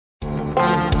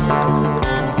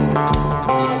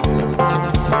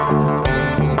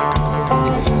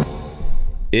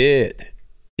It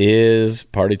is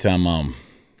party time, Mom.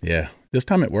 Yeah, this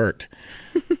time it worked.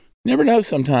 Never know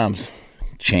sometimes.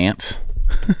 Chance.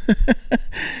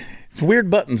 It's weird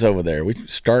buttons over there. We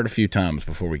start a few times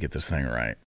before we get this thing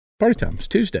right. Party time. It's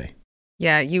Tuesday.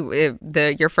 Yeah,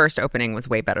 your first opening was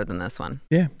way better than this one.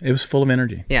 Yeah, it was full of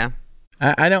energy. Yeah.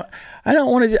 I don't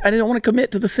want to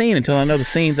commit to the scene until I know the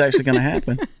scene's actually going to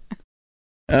happen.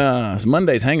 It's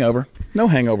Monday's hangover. No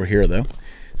hangover here though.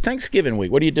 Thanksgiving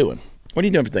week. What are you doing? What are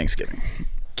you doing for Thanksgiving?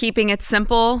 Keeping it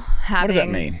simple. What does that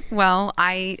mean? Well,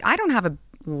 I don't have a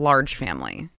large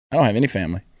family. I don't have any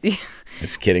family.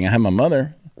 Just kidding. I have my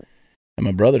mother and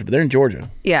my brothers, but they're in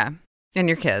Georgia. Yeah, and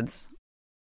your kids.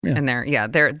 Yeah. And they're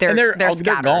scattered.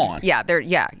 They're gone.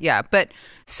 Yeah. But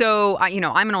so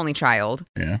I'm an only child.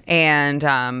 Yeah. And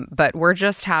but we're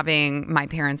just having my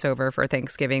parents over for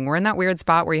Thanksgiving. We're in that weird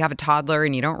spot where you have a toddler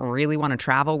and you don't really want to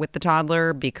travel with the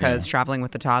toddler because traveling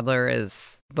with the toddler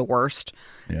is the worst.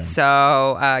 Yeah.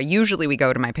 So usually we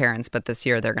go to my parents, but this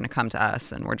year they're going to come to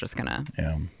us, and we're just gonna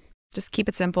just keep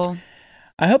it simple.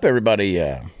 I hope everybody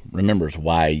remembers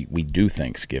why we do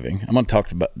Thanksgiving. I'm going to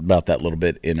talk about that a little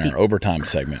bit in our overtime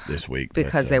segment this week.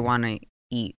 Because they want to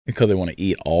eat. Because they want to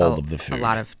eat all of the food. A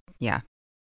lot of,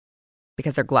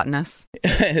 because they're gluttonous.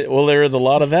 Well, there is a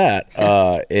lot of that.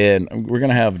 And we're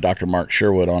going to have Dr. Mark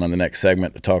Sherwood on in the next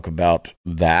segment to talk about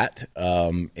that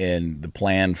and the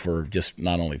plan for just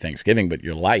not only Thanksgiving, but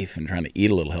your life and trying to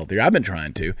eat a little healthier. I've been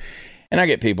trying to. And I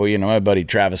get people, my buddy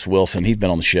Travis Wilson, he's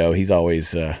been on the show. He's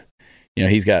always...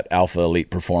 he's got Alpha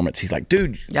Elite Performance. He's like,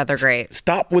 dude. Yeah, they're great.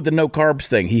 Stop with the no carbs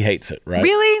thing. He hates it, right?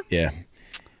 Really? Yeah.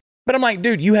 But I'm like,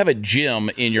 dude, you have a gym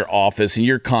in your office and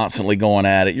you're constantly going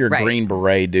at it. You're a Green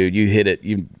Beret, dude. You hit it.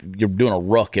 You're doing a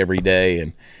ruck every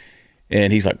day.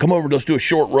 And he's like, come over, let's do a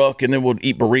short ruck and then we'll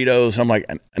eat burritos. I'm like,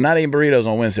 I'm not eating burritos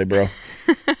on Wednesday, bro.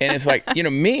 And it's like,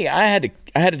 me, I had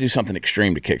to do something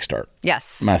extreme to kickstart.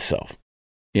 Yes. Myself.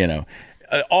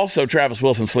 Also, Travis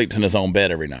Wilson sleeps in his own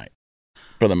bed every night.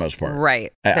 For the most part.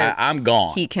 Right. I'm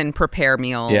gone. He can prepare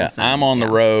meals. Yeah, I'm on the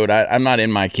road. I'm not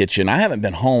in my kitchen. I haven't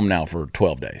been home now for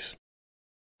 12 days.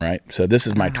 Right? So this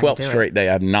is my 12th straight day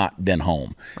I've not been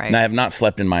home. Right. And I have not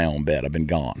slept in my own bed. I've been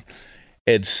gone.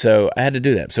 And so I had to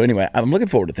do that. So anyway, I'm looking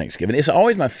forward to Thanksgiving. It's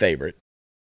always my favorite.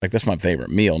 Like, that's my favorite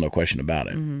meal, no question about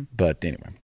it. Mm-hmm. But anyway,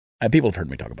 people have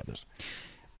heard me talk about this.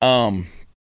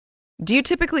 Do you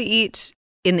typically eat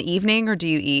in the evening or do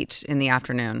you eat in the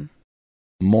afternoon?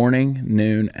 Morning,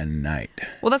 noon, and night.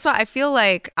 Well, that's why I feel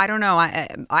like, I don't know,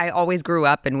 I always grew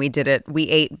up and we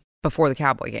ate before the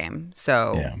Cowboy game.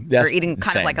 So we're eating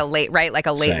kind of like a late, right? Like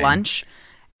a late lunch.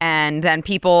 And then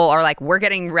people are like, we're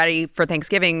getting ready for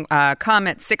Thanksgiving, come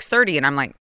at 6:30. And I'm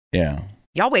like,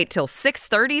 y'all wait till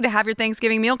 6:30 to have your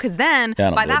Thanksgiving meal? Because then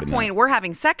by that point, we're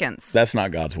having seconds. That's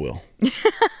not God's will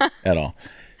at all.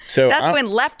 So that's when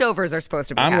leftovers are supposed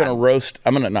to be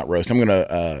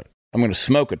I'm going to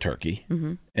smoke a turkey. Mm-hmm.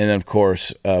 And then, of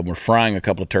course, we're frying a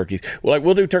couple of turkeys.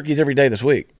 We'll do turkeys every day this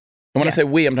week. And when I say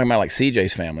we, I'm talking about like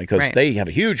CJ's family because they have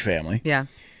a huge family. Yeah.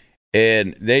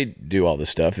 And they do all this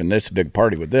stuff, and it's a big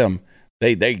party with them.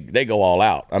 They go all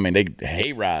out. I mean, they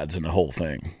hay rides and the whole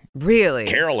thing. Really?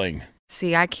 Caroling.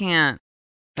 See, I can't.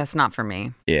 That's not for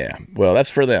me. Yeah. Well, that's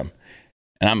for them.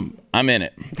 And I'm in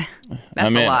it.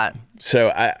 That's a lot.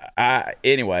 So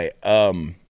anyway,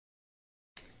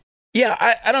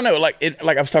 I don't know. Like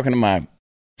I was talking to my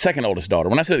second oldest daughter.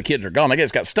 When I say the kids are gone, they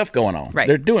just got stuff going on. Right.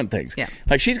 They're doing things. Yeah.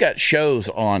 Like she's got shows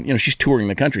on. She's touring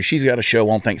the country. She's got a show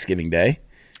on Thanksgiving Day.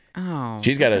 Oh.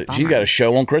 She's got a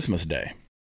show on Christmas Day.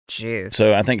 Jeez.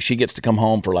 So I think she gets to come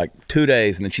home for like 2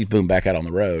 days and then she's boom back out on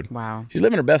the road. Wow. She's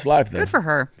living her best life though. Good for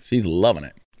her. She's loving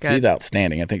it. Good. She's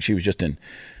outstanding. I think she was just in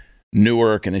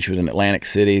Newark and then she was in Atlantic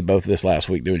City both this last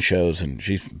week doing shows, and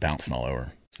she's bouncing all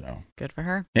over. So good for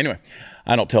her. Anyway,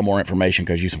 I don't tell more information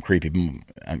because you're some creepy.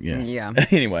 Yeah.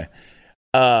 Anyway,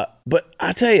 but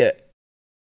I tell you,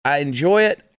 I enjoy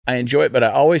it, but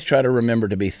I always try to remember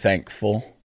to be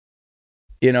thankful.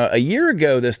 A year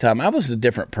ago this time, I was a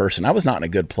different person. I was not in a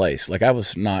good place. Like I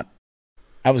was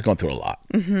going through a lot.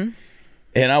 Mm-hmm.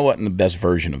 And I wasn't the best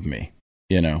version of me,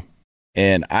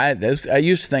 And I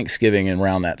used Thanksgiving and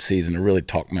around that season to really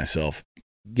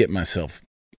give myself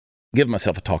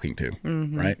a talking to,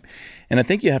 mm-hmm. right? And I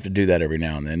think you have to do that every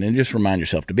now and then and just remind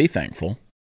yourself to be thankful.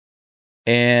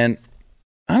 And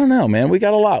I don't know, man, we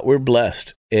got a lot. We're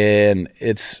blessed. And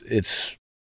it's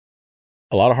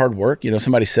a lot of hard work.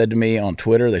 Somebody said to me on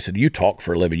Twitter, they said, you talk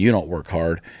for a living, you don't work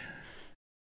hard.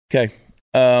 Okay.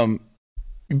 You're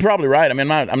probably right. I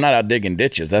mean, I'm not out digging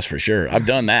ditches, that's for sure. I've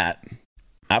done that.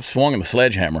 I've swung the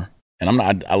sledgehammer, and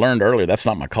I learned earlier that's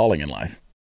not my calling in life.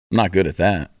 I'm not good at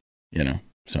that,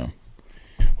 So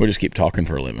We just keep talking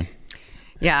for a living.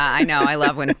 Yeah, I know. I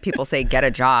love when people say, get a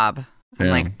job. I'm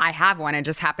like, I have one. It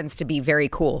just happens to be very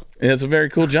cool. It's a very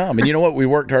cool job. And you know what? We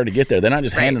worked hard to get there. They're not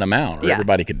just handing them out or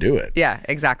everybody could do it. Yeah,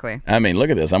 exactly. I mean,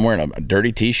 look at this. I'm wearing a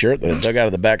dirty T-shirt that I dug out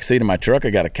of the back seat of my truck. I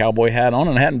got a cowboy hat on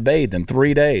and I hadn't bathed in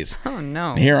 3 days. Oh,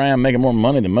 no. And here I am making more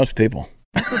money than most people.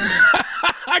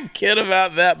 I kid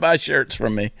about that. Buy shirts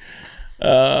from me.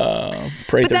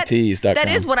 PrayTheTees.com. That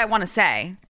is what I want to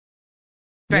say.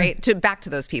 Right? Back to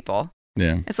those people.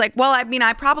 Yeah. It's like, well, I mean,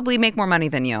 I probably make more money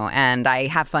than you and I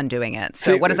have fun doing it.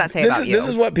 So what does that say about you? This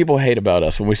is what people hate about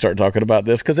us when we start talking about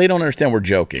this because they don't understand we're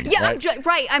joking. Yeah,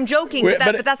 right? I'm joking.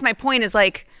 But that's my point is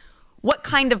like, what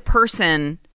kind of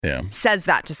person says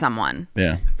that to someone?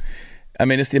 Yeah. I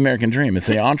mean, it's the American dream. It's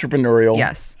the entrepreneurial.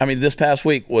 Yes. I mean, this past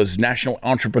week was National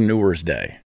Entrepreneurs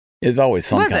Day. It's always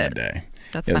some kind of day.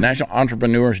 That's National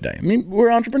Entrepreneurs Day. I mean,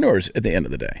 we're entrepreneurs at the end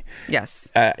of the day.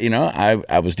 Yes.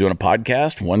 I was doing a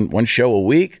podcast, one show a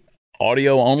week,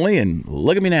 audio only, and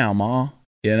look at me now, Ma.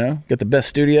 Got the best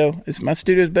studio. My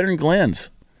studio is better than Glenn's.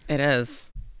 It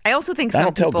is. I also think I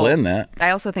don't tell Glenn that. I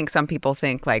also think some people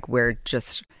think like we're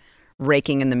just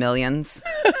raking in the millions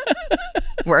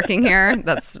working here.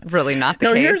 That's really not the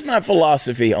case. No, here's my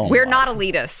philosophy on We're life. not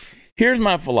elitists. Here's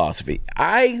my philosophy.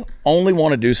 I only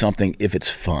want to do something if it's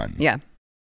fun. Yeah.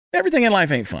 Everything in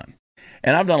life ain't fun.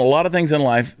 And I've done a lot of things in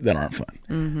life that aren't fun.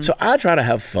 Mm-hmm. So I try to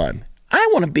have fun. I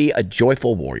want to be a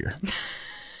joyful warrior.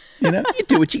 You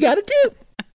do what you got to do.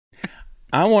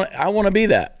 I want to be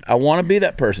that. I want to be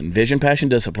that person. Vision, passion,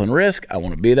 discipline, risk. I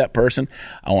want to be that person.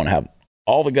 I want to have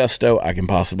all the gusto I can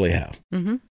possibly have.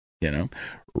 Mm-hmm.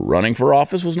 Running for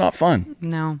office was not fun.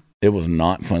 No. It was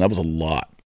not fun. That was a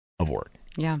lot of work.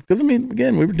 Yeah. Because, I mean,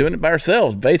 again, we were doing it by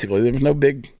ourselves, basically. There was no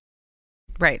big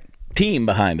team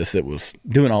behind us that was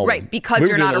doing all right, because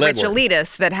you're not a rich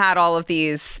elitist that had all of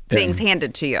these things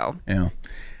handed to you. Yeah.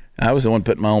 I was the one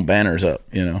putting my own banners up,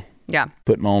 Yeah.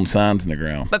 Putting my own signs in the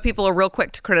ground. But people are real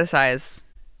quick to criticize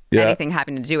anything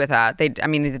having to do with that. They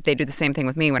do the same thing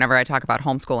with me whenever I talk about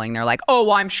homeschooling. They're like, oh,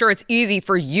 well, I'm sure it's easy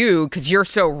for you because you're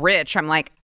so rich. I'm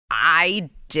like, I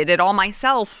did it all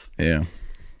myself. Yeah.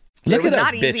 Look at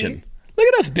us bitching. Look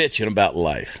at us bitching about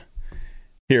life.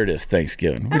 Here it is,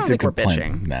 Thanksgiving. I don't think we're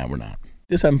bitching. Nah, we're not.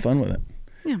 Just having fun with it.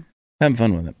 Yeah. Having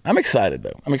fun with it. I'm excited,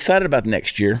 though. I'm excited about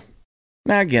next year.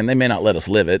 Now, again, they may not let us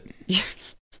live it.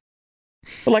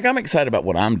 But, I'm excited about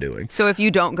what I'm doing. So if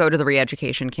you don't go to the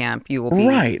re-education camp, you will be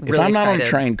right. Really if I'm not excited. on a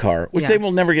train car, which they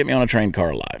will never get me on a train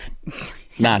car alive.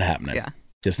 Not happening. Yeah.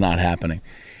 Just not happening.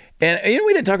 And,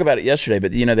 we didn't talk about it yesterday,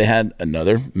 but, they had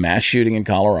another mass shooting in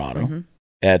Colorado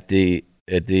at the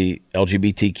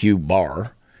LGBTQ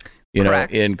bar.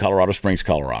 Correct. In Colorado Springs,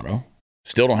 Colorado.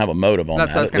 Still don't have a motive on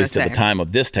That's that, what at least at the time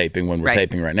of this taping, when we're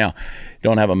taping right now.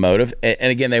 Don't have a motive. And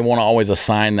again, they want to always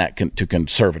assign that to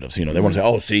conservatives. They want to say,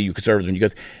 oh, see, you conservatives. And you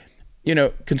guys,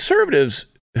 conservatives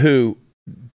who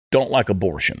don't like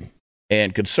abortion,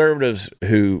 and conservatives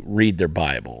who read their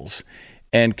Bibles,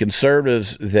 and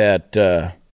conservatives that,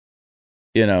 they're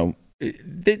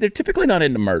typically not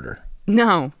into murder.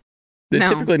 No. They're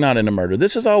typically not into murder.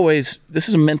 This is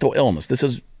a mental illness. This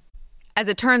is, as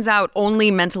it turns out,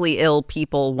 only mentally ill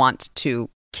people want to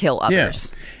kill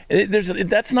others. Yeah.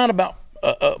 That's not about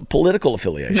political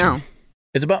affiliation. No.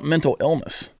 It's about mental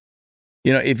illness.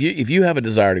 If you have a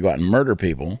desire to go out and murder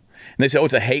people, and they say, oh,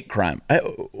 it's a hate crime.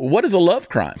 What is a love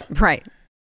crime? Right.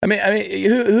 I mean,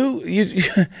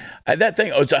 that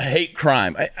thing, oh, it's a hate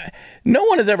crime. No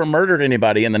one has ever murdered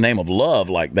anybody in the name of love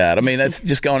like that. I mean, that's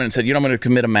just going and said, I'm going to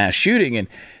commit a mass shooting. And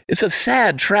it's a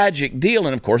sad, tragic deal.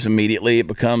 And of course, immediately it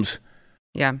becomes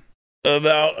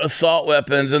about assault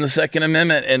weapons and the Second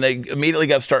Amendment. And they immediately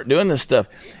got to start doing this stuff.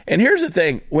 And here's the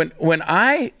thing. When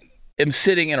I am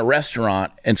sitting in a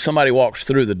restaurant and somebody walks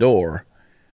through the door,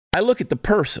 I look at the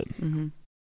person. Mm-hmm.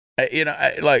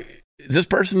 Is this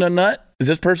person a nut? Is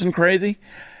this person crazy?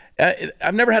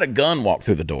 I've never had a gun walk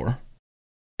through the door.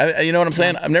 You know what I'm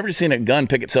saying? I've never seen a gun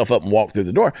pick itself up and walk through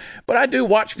the door. But I do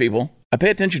watch people. I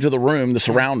pay attention to the room, the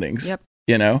surroundings. Yep.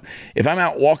 If I'm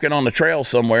out walking on the trail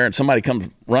somewhere and somebody comes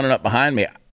running up behind me,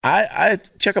 I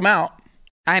check them out.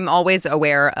 I'm always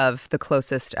aware of the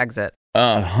closest exit.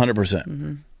 100%.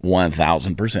 Mm-hmm.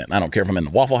 1,000%. I don't care if I'm in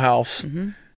the Waffle House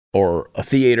or a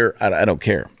theater. I don't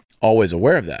care. Always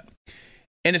aware of that.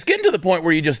 And it's getting to the point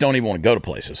where you just don't even want to go to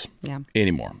places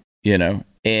anymore,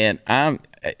 And I'm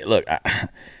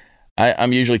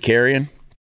usually carrying,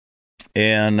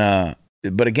 and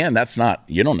but again, that's not,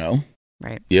 you don't know,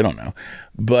 right? You don't know,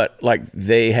 but like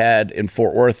they had in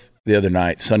Fort Worth the other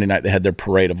night, Sunday night, they had their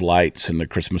parade of lights and the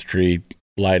Christmas tree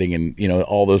lighting, and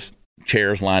all those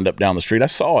chairs lined up down the street. I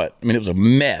saw it. I mean, it was a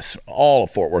mess. All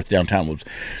of Fort Worth downtown was,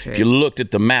 if you looked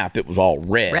at the map, it was all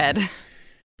red.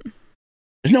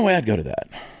 There's no way I'd go to that.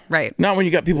 Right. Not when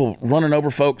you got people running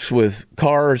over folks with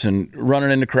cars and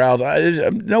running into crowds.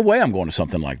 No way I'm going to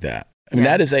something like that. I mean,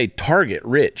 that is a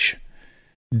target-rich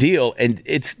deal, and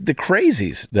it's the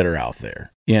crazies that are out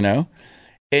there, you know?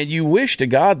 And you wish to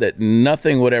God that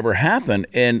nothing would ever happen,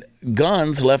 and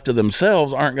guns left to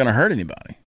themselves aren't going to hurt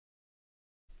anybody.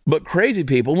 But crazy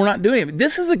people, we're not doing it.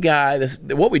 This is a guy,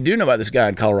 what we do know about this guy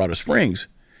in Colorado Springs,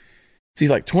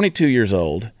 he's like 22 years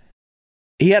old.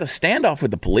 He had a standoff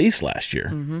with the police last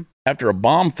year after a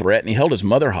bomb threat, and he held his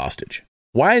mother hostage.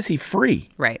 Why is he free?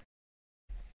 Right.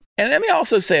 And let me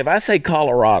also say, if I say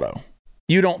Colorado,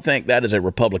 you don't think that is a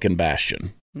Republican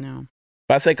bastion. No.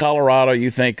 If I say Colorado,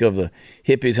 you think of the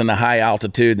hippies in the high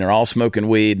altitude, and they're all smoking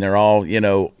weed, and they're all, you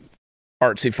know,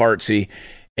 artsy-fartsy,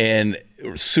 and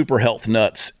super health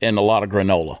nuts, and a lot of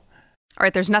granola. All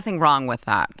right, there's nothing wrong with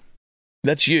that.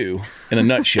 That's you in a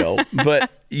nutshell, but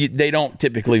they don't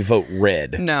typically vote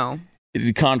red. No.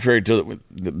 Contrary to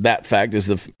that fact is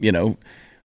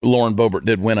Lauren Boebert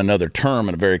did win another term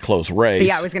in a very close race. But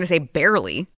yeah, I was going to say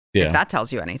barely, if that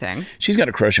tells you anything. She's got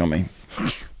a crush on me.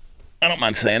 I don't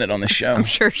mind saying it on this show. I'm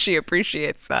sure she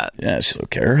appreciates that. Yeah, she's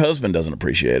okay. Her husband doesn't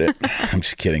appreciate it. I'm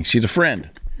just kidding. She's a friend.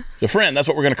 She's a friend. That's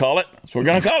what we're going to call it. That's what we're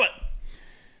going to call it.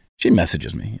 She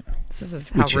messages me. This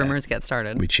is how rumors get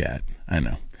started. We chat. I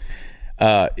know.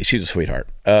 She's a sweetheart.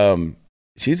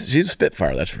 She's a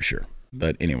spitfire, that's for sure.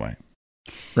 But anyway,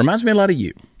 reminds me a lot of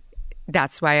you.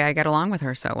 That's why I get along with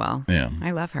her so well. Yeah.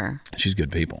 I love her. She's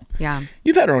good people. Yeah.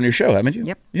 You've had her on your show, haven't you?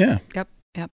 Yep. Yeah. Yep.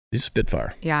 She's a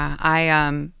spitfire.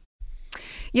 Yeah.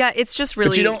 Yeah, it's just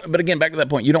really. But again, back to that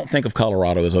point, you don't think of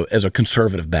Colorado as a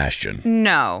conservative bastion.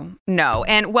 No.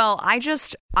 And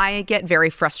I get very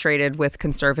frustrated with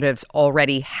conservatives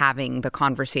already having the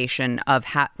conversation of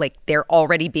they're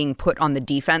already being put on the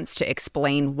defense to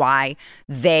explain why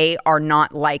they are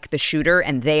not like the shooter,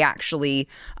 and they actually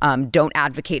don't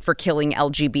advocate for killing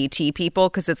LGBT people,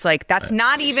 because it's like, that's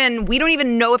not even, we don't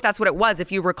even know if that's what it was.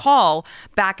 If you recall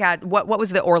back at what was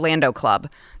the Orlando club?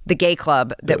 The gay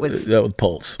club that was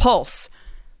Pulse. Pulse.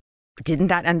 Didn't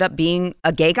that end up being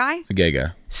a gay guy? It's a gay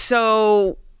guy.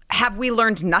 So have we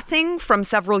learned nothing from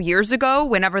several years ago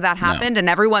whenever that happened? No.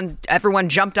 And everyone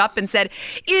jumped up and said,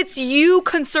 it's you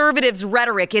conservatives'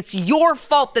 rhetoric. It's your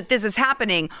fault that this is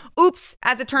happening. Oops.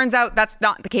 As it turns out, that's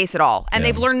not the case at all. And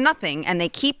they've learned nothing, and they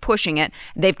keep pushing it.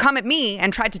 They've come at me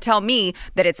and tried to tell me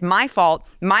that it's my fault,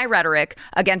 my rhetoric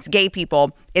against gay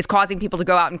people is causing people to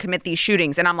go out and commit these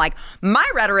shootings. And I'm like, my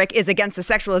rhetoric is against the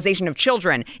sexualization of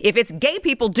children. If it's gay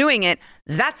people doing it,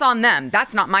 that's on them.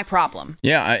 That's not my problem.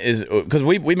 Yeah, because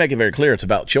we make it very clear it's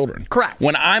about children. Correct.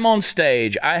 When I'm on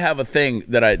stage, I have a thing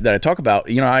that I talk about.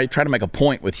 You know, I try to make a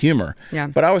point with humor. Yeah.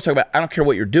 But I always talk about, I don't care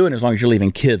what you're doing as long as you're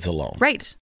leaving kids alone.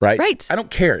 Right. Right? I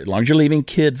don't care as long as you're leaving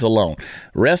kids alone.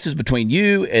 The rest is between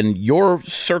you and your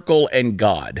circle and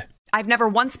God. I've never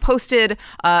once posted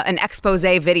an expose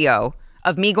video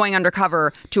of me going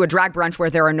undercover to a drag brunch where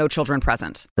there are no children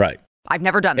present. Right. I've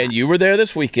never done that. And you were there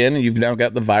this weekend, and you've now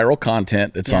got the viral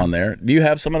content that's on there. Do you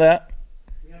have some of that?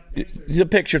 The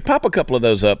pictures. Pop a couple of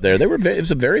those up there. It was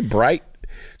a very bright.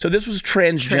 So this was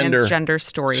transgender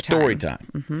story time.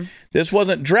 Mm-hmm. This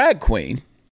wasn't drag queen.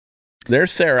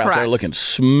 There's Sara out there looking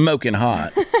smoking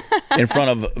hot in front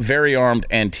of very armed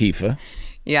Antifa.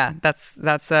 Yeah,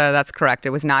 that's correct. It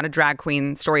was not a drag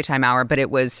queen storytime hour, but it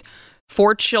was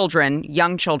for children,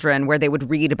 young children, where they would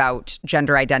read about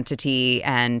gender identity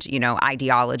and,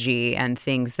 ideology and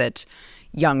things that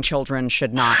young children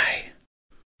should not. Why?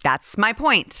 That's my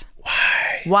point.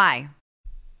 Why?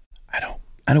 I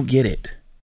don't get it.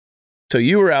 So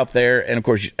you were out there, and of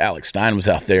course Alex Stein was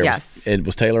out there. Yes.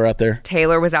 Was Taylor out there?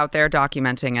 Taylor was out there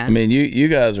documenting it. I mean, you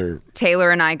guys are.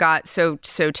 Taylor and I got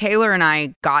Taylor and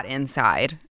I got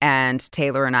inside, and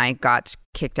Taylor and I got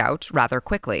kicked out rather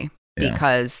quickly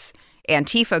because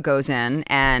Antifa goes in,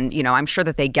 and I'm sure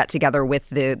that they get together with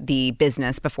the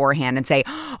business beforehand and say,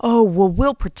 oh, well,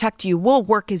 we'll protect you, we'll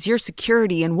work as your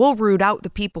security, and we'll root out the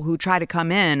people who try to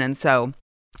come in. And so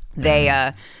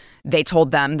they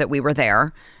told them that we were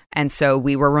there, and so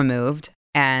we were removed.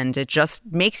 And it just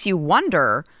makes you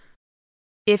wonder,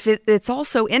 if it's all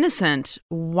so innocent,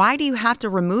 why do you have to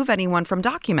remove anyone from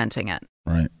documenting it?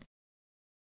 Right.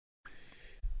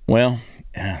 Well,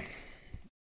 yeah.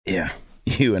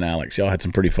 You and Alex, y'all had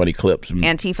some pretty funny clips.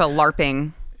 Antifa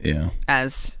LARPing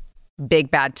as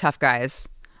big, bad, tough guys.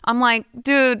 I'm like,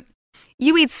 dude,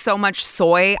 you eat so much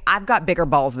soy. I've got bigger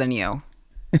balls than you.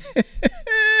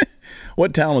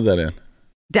 What town was that in?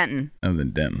 Denton. Oh,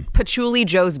 in Denton. Patchouli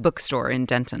Joe's bookstore in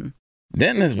Denton.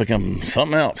 Denton has become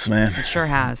something else, man. It sure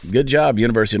has. Good job,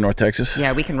 University of North Texas.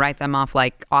 Yeah, we can write them off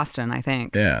like Austin, I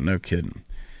think. Yeah, no kidding.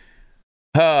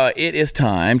 It is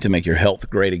time to make your health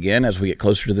great again as we get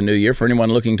closer to the new year. For anyone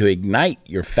looking to ignite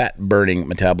your fat-burning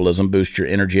metabolism, boost your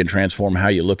energy, and transform how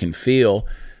you look and feel,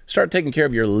 start taking care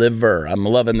of your liver. I'm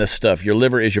loving this stuff. Your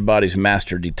liver is your body's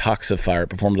master detoxifier. It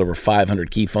performs over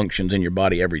 500 key functions in your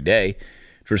body every day.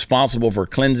 It's responsible for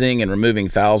cleansing and removing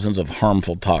thousands of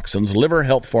harmful toxins. Liver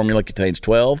Health Formula contains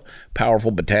 12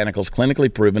 powerful botanicals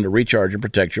clinically proven to recharge and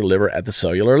protect your liver at the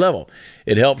cellular level.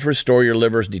 It helps restore your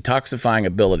liver's detoxifying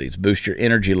abilities, boost your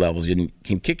energy levels. You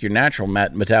can kick your natural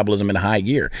metabolism into high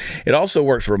gear. It also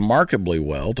works remarkably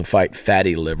well to fight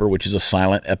fatty liver, which is a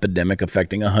silent epidemic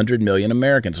affecting 100 million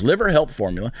Americans. Liver Health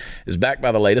Formula is backed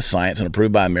by the latest science and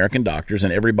approved by American doctors,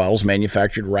 and every bottle is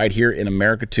manufactured right here in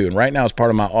America, too. And right now, as part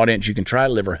of my audience, you can try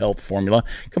Liver Health Formula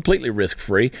completely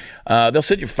risk-free. They'll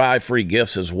send you 5 free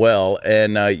gifts as well,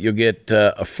 and you'll get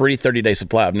a free 30-day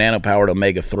supply of nano-powered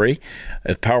omega-3.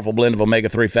 A powerful blend of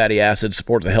omega-3 fatty acids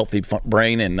supports a healthy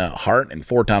brain and heart and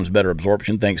 4 times better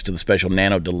absorption thanks to the special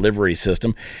nano delivery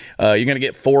system. You're going to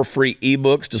get 4 free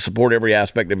ebooks to support every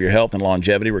aspect of your health and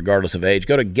longevity regardless of age.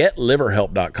 Go to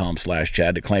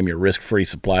getliverhelp.com/Chad to claim your risk-free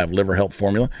supply of Liver Health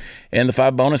Formula. And the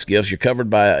 5 bonus gifts, you're covered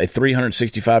by a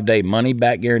 365-day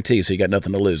money-back guarantee, so you got nothing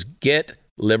to lose.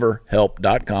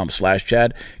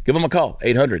 Getliverhelp.com/Chad. Give them a call,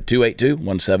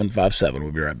 800-282-1757.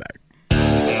 We'll be right back.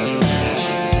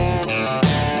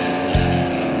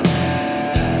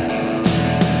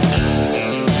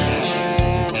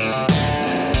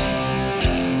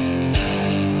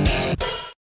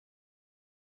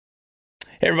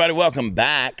 Hey everybody, welcome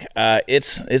back.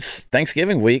 It's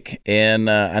Thanksgiving week, and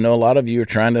I know a lot of you are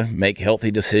trying to make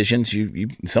healthy decisions.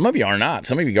 Some of you are not.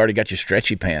 Some of you already got your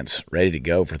stretchy pants ready to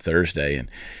go for Thursday, and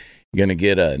you're going to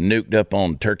get nuked up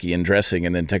on turkey and dressing,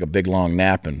 and then take a big long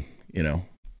nap, and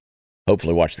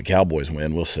hopefully watch the Cowboys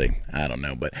win. We'll see. I don't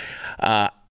know, but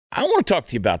I want to talk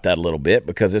to you about that a little bit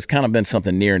because it's kind of been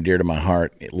something near and dear to my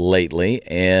heart lately,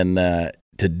 and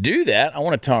to do that, I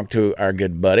want to talk to our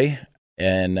good buddy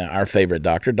and our favorite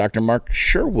doctor, Dr. Mark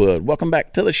Sherwood. Welcome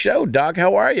back to the show, Doc.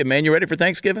 How are you, man? You ready for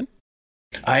Thanksgiving?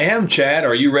 I am, Chad.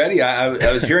 Are you ready?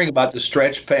 I was hearing about the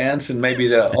stretch pants and maybe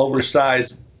the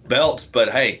oversized belts, but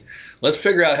hey, let's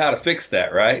figure out how to fix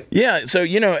that, right? Yeah. So,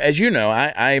 as you know,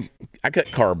 I cut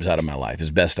carbs out of my life as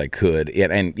best I could.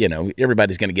 And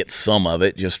everybody's going to get some of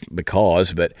it just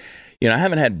because, but I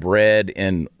haven't had bread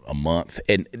in a month,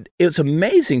 and it's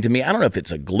amazing to me. I don't know if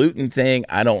it's a gluten thing.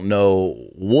 I don't know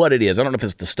what it is. I don't know if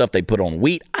it's the stuff they put on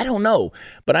wheat. I don't know.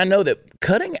 But I know that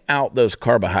cutting out those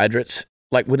carbohydrates,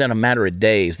 like within a matter of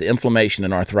days, the inflammation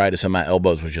and arthritis in my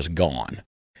elbows was just gone.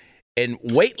 And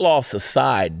weight loss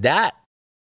aside, I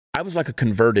was like a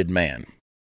converted man.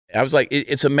 I was like,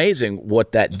 it's amazing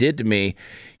what that did to me.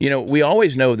 We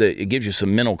always know that it gives you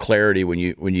some mental clarity when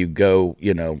you go,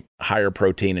 higher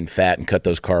protein and fat and cut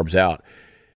those carbs out.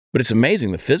 But it's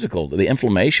amazing the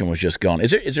inflammation was just gone.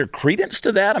 Is there credence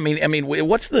to that? I mean,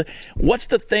 what's the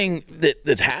thing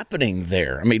that's happening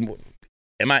there? I mean,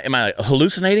 am I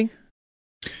hallucinating?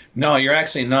 No, you're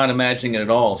actually not imagining it at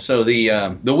all. So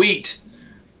the wheat,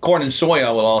 corn, and soy,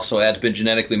 I will also add, has been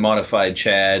genetically modified,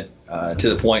 Chad. To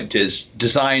the point is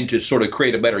designed to sort of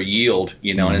create a better yield,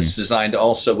 and it's designed to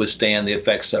also withstand the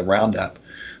effects of Roundup.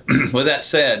 With that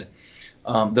said,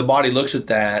 the body looks at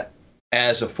that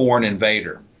as a foreign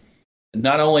invader.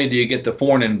 Not only do you get the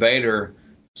foreign invader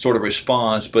sort of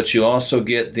response, but you also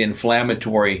get the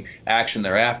inflammatory action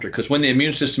thereafter. Because when the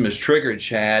immune system is triggered,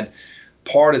 Chad,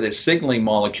 part of the signaling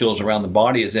molecules around the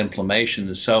body is inflammation.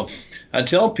 And so I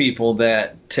tell people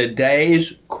that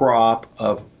today's crop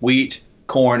of wheat,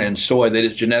 corn, and soy that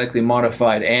is genetically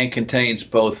modified and contains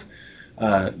both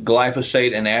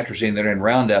glyphosate and atrazine that are in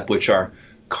Roundup, which are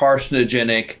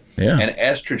carcinogenic and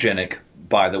estrogenic,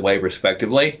 by the way,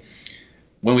 respectively.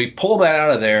 When we pull that out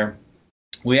of there,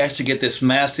 we actually get this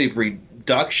massive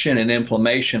reduction in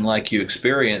inflammation like you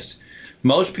experienced.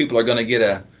 Most people are going to get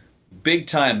a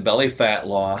big-time belly fat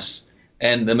loss,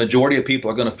 and the majority of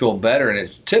people are going to feel better, and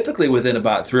it's typically within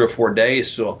about 3 or 4 days.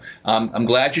 So I'm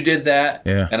glad you did that,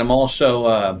 and I'm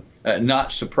also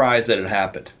not surprised that it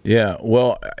happened. Yeah,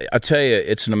 well, I tell you,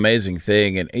 it's an amazing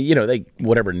thing, and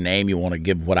whatever name you want to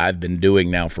give what I've been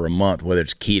doing now for a month, whether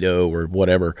it's keto or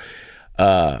whatever.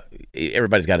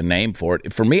 Everybody's got a name for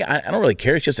it. For me, I don't really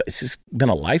care. It's just been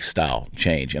a lifestyle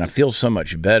change, and I feel so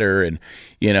much better. And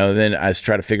then I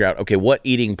try to figure out, okay, what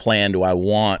eating plan do I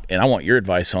want? And I want your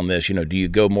advice on this. Do you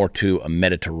go more to a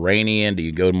Mediterranean? Do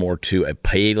you go more to a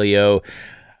paleo?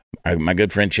 My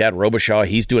good friend Chad Robichaud,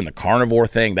 he's doing the carnivore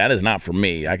thing. That is not for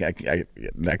me. I can't.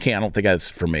 I don't think that's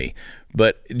for me.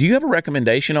 But do you have a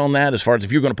recommendation on that as far as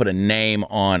if you're going to put a name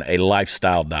on a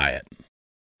lifestyle diet?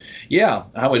 Yeah,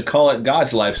 I would call it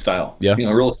God's lifestyle. Yeah.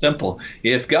 Real simple.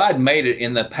 If God made it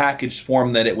in the packaged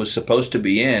form that it was supposed to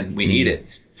be in, we eat it.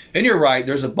 And you're right,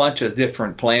 there's a bunch of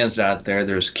different plans out there.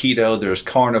 There's keto, there's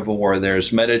carnivore,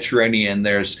 there's Mediterranean,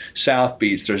 there's South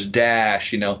Beach, there's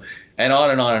DASH, and on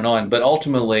and on and on. But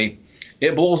ultimately,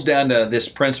 it boils down to this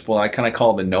principle I kind of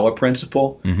call the Noah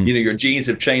principle. Your genes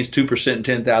have changed 2% in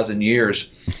 10,000 years.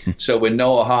 So when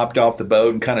Noah hopped off the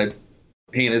boat and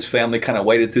he and his family kind of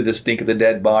waded through the stink of the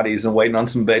dead bodies and waiting on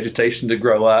some vegetation to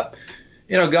grow up,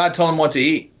 God told him what to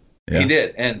eat. Yeah. He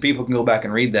did. And people can go back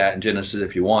and read that in Genesis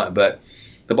if you want. But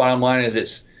the bottom line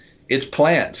is it's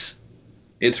plants,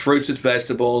 it's fruits, it's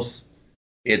vegetables,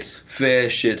 it's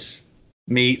fish, it's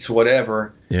meats,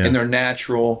 whatever, in their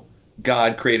natural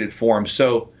God-created form.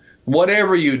 So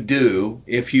whatever you do,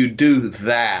 if you do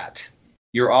that,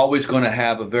 you're always going to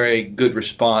have a very good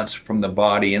response from the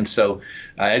body. And so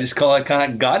I just call it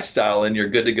kind of God style, and you're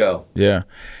good to go. Yeah.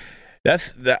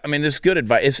 This is good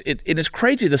advice. It is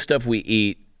crazy the stuff we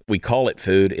eat. We call it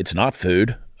food. It's not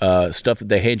food. Stuff that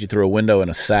they hand you through a window in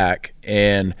a sack.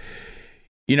 And,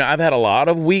 I've had a lot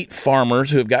of wheat farmers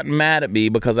who have gotten mad at me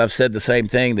because I've said the same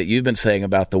thing that you've been saying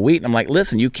about the wheat. And I'm like,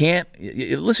 listen, you can't,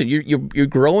 you're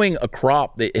growing a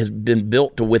crop that has been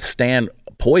built to withstand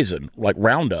poison, like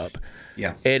Roundup.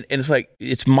 Yeah. And it's like,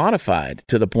 it's modified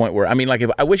to the point where,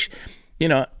 if I wish,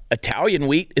 Italian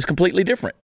wheat is completely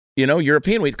different.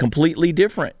 European wheat is completely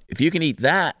different. If you can eat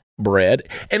that bread,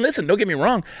 and listen, don't get me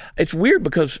wrong, it's weird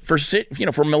because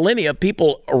for millennia,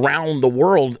 people around the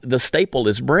world, the staple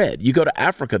is bread. You go to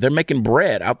Africa, they're making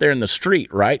bread out there in the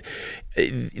street, right?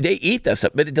 They eat that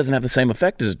stuff, but it doesn't have the same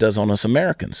effect as it does on us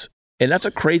Americans. And that's a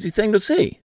crazy thing to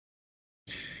see.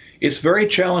 It's very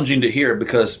challenging to hear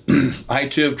because I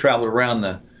too have traveled around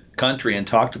the country and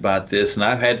talked about this, and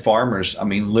I've had farmers,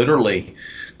 literally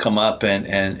come up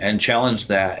and challenge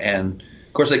that. And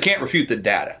of course, they can't refute the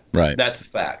data. Right. That's a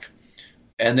fact.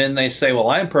 And then they say, well,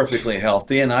 I'm perfectly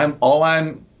healthy. And I'm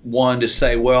one to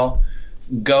say, well,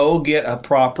 go get a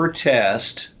proper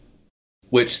test,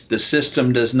 which the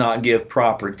system does not give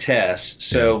proper tests.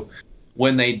 So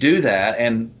when they do that,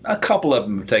 and a couple of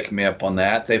them have taken me up on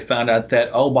that, they found out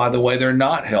that, oh, by the way, they're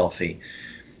not healthy.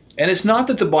 And it's not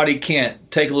that the body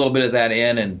can't take a little bit of that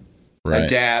in and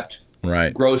adapt,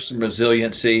 grow some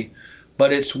resiliency,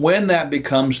 but it's when that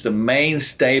becomes the main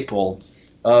staple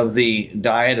of the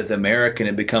diet of the American,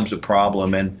 it becomes a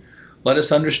problem. And let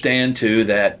us understand, too,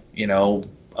 that,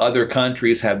 other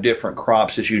countries have different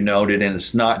crops, as you noted, and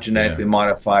it's not genetically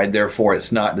modified. Therefore,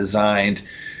 it's not designed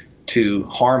to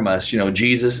harm us.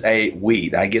 Jesus ate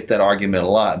wheat. I get that argument a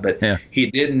lot, but he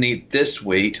didn't eat this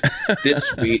wheat. This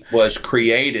wheat was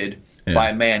created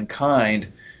by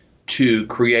mankind to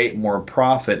create more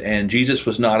profit. And Jesus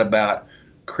was not about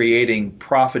creating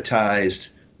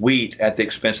profitized wheat at the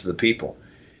expense of the people.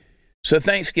 So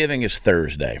Thanksgiving is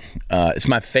Thursday. It's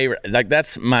my favorite.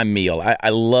 That's my meal. I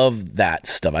love that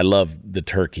stuff. I love the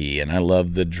turkey, and I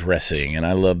love the dressing, and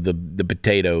I love the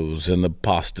potatoes and the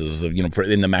pastas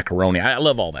in the macaroni. I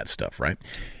love all that stuff, right?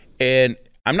 And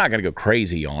I'm not going to go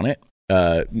crazy on it.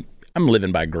 I'm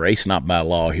living by grace, not by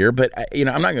law here, but I'm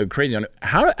not going to go crazy on it.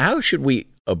 How should we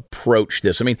approach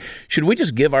this? Should we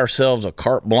just give ourselves a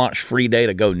carte blanche free day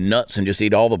to go nuts and just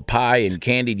eat all the pie and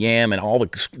candied yam and all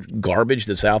the garbage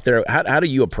that's out there? How do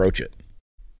you approach it?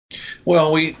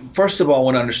 Well, we first of all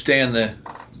want to understand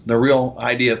the real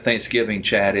idea of Thanksgiving,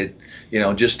 Chad.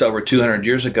 Just over 200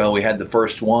 years ago, we had the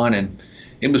first one, and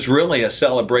it was really a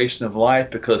celebration of life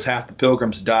because half the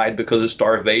pilgrims died because of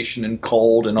starvation and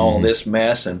cold and all this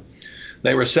mess, and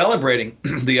they were celebrating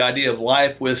the idea of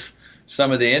life with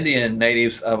some of the Indian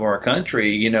natives of our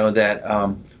country,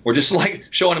 that were just like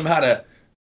showing them how to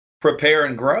prepare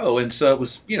and grow. And so it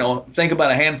was, think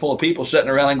about a handful of people sitting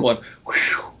around and going,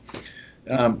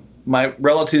 whew, my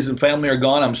relatives and family are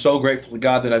gone. I'm so grateful to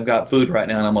God that I've got food right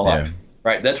now and I'm alive. Yeah.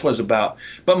 Right. That's what it's about.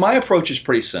 But my approach is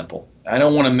pretty simple. I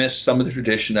don't want to miss some of the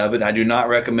tradition of it. I do not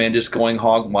recommend just going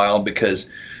hog wild because,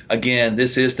 again,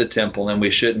 this is the temple and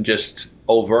we shouldn't just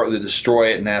overtly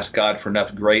destroy it and ask God for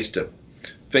enough grace to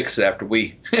fix it after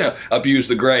we abuse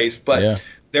the grace. But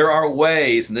there are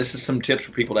ways, and this is some tips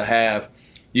for people to have.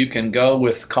 You can go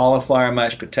with cauliflower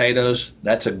mashed potatoes.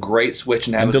 That's a great switch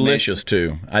and have it delicious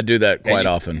too. I do that quite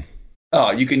often.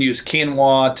 Oh, you can use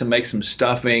quinoa to make some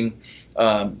stuffing.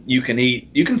 You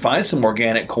can find some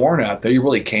organic corn out there. You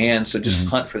really can. So just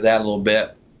hunt for that a little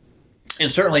bit. And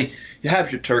certainly you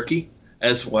have your turkey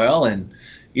as well. And,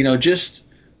 just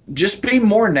just be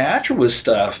more natural with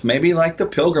stuff, maybe like the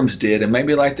Pilgrims did, and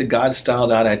maybe like the God style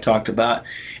diet I talked about,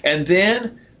 and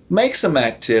then make some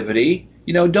activity.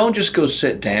 Don't just go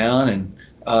sit down.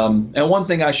 And one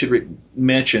thing I should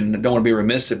mention, I don't want to be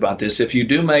remiss about this, if you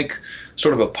do make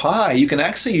sort of a pie, you can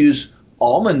actually use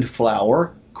almond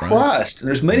flour crust. And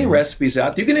there's many recipes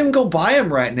out there. You can even go buy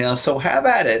them right now. So have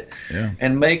at it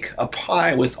and make a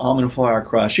pie with almond flour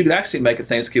crust. You could actually make a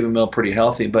Thanksgiving meal pretty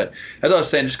healthy. But as I was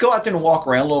saying, just go out there and walk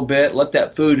around a little bit. Let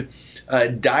that food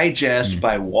digest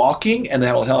by walking, and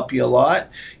that'll help you a lot.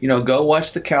 Go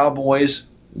watch the Cowboys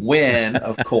win,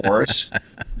 of course.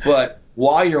 But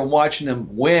while you're watching them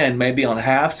win, maybe on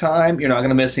halftime, you're not going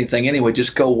to miss anything anyway.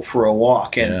 Just go for a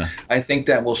walk. And I think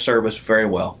that will serve us very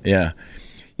well. Yeah.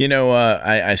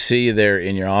 I see you there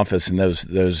in your office and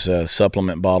those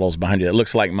supplement bottles behind you. It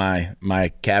looks like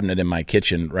my cabinet in my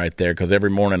kitchen right there, because every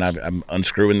morning I'm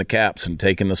unscrewing the caps and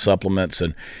taking the supplements,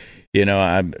 and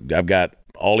I've got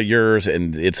all of yours,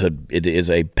 and it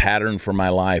is a pattern for my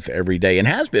life every day, and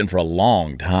has been for a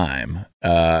long time.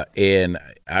 And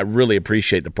I really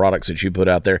appreciate the products that you put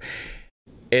out there.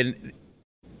 And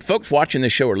folks watching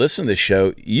this show or listening to this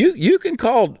show, you can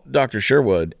call Dr.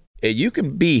 Sherwood. You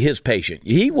can be his patient.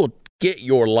 He will get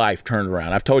your life turned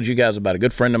around. I've told you guys about a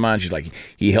good friend of mine. She's like,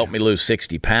 he helped me lose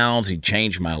 60 pounds. He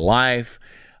changed my life.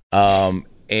 And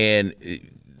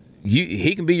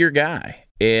he can be your guy.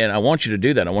 And I want you to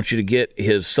do that. I want you to get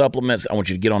his supplements. I want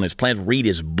you to get on his plans, read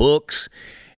his books,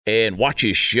 and watch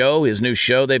his show, his new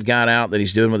show they've got out that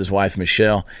he's doing with his wife,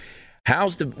 Michelle.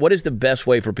 What is the best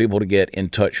way for people to get in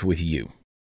touch with you?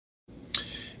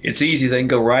 It's easy. They can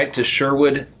go right to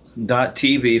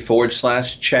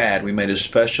Sherwood.tv/Chad. We made a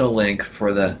special link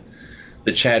for the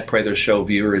Chad Prather Show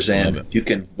viewers, and you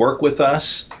can work with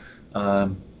us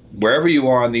wherever you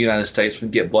are in the United States. We can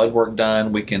get blood work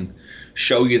done. We can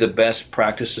show you the best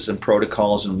practices and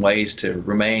protocols and ways to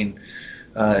remain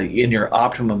in your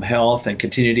optimum health and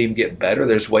continue to even get better.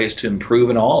 There's ways to improve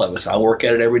in all of us. I work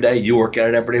at it every day. You work at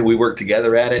it every day. We work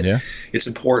together at it. Yeah. It's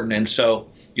important. And so,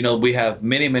 we have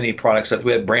many, many products.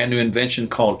 We have a brand new invention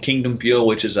called Kingdom Fuel,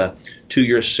 which is a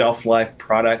 2-year shelf-life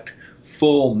product,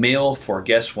 full meal for,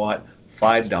 guess what,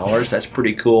 $5. That's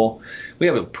pretty cool. We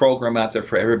have a program out there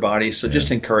for everybody. So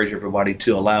just encourage everybody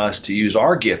to allow us to use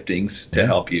our giftings to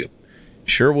help you.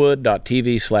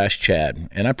 Sherwood.tv/Chad.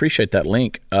 And I appreciate that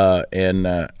link. And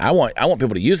I want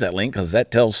people to use that link, because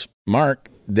that tells Mark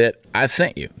that I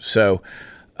sent you. So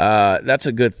that's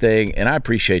a good thing. And I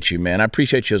appreciate you, man. I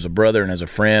appreciate you as a brother and as a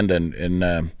friend.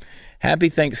 And happy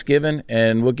Thanksgiving.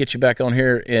 And we'll get you back on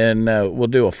here, and we'll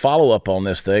do a follow-up on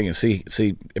this thing and see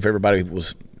if everybody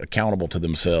was accountable to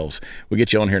themselves. We'll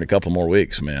get you on here in a couple more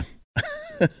weeks, man.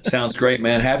 Sounds great,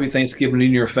 man. Happy Thanksgiving to you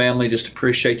and your family. Just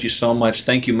appreciate you so much.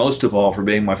 Thank you most of all for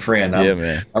being my friend.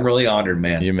 Man. I'm really honored,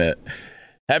 man. You bet.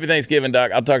 Happy Thanksgiving, Doc.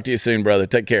 I'll talk to you soon, brother.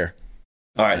 Take care.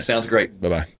 All right. Sounds great.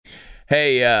 Bye-bye.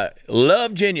 Hey,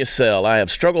 love Genucel. I have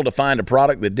struggled to find a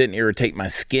product that didn't irritate my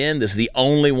skin. This is the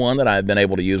only one that I've been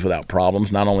able to use without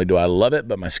problems. Not only do I love it,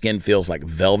 but my skin feels like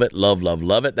velvet. Love, love,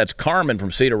 love it. That's Carmen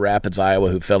from Cedar Rapids, Iowa,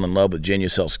 who fell in love with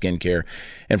Genucel skincare.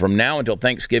 And from now until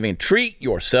Thanksgiving, treat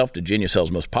yourself to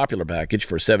Genucel's most popular package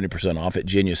for 70% off at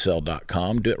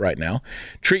Genucel.com. Do it right now.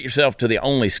 Treat yourself to the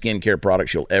only skincare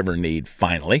products you'll ever need,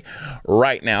 finally.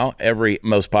 Right now, every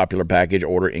most popular package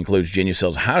order includes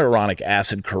Genucel's hyaluronic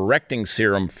acid correcting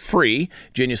serum free.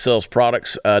 Genucel's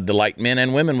products delight men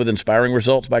and women with inspiring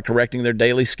results by correcting their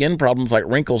daily skin problems like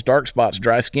wrinkles, dark spots,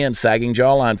 dry skin, sagging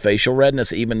jawline, facial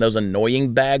redness, even those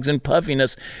annoying bags and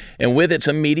puffiness. And with its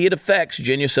immediate effects,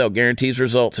 Genucel guarantees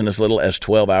results in as little as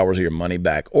 12 hours of your money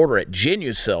back. Order at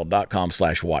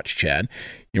Genucel.com/WatchChad.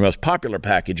 Your most popular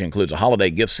package includes a holiday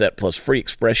gift set plus free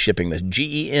express shipping. That's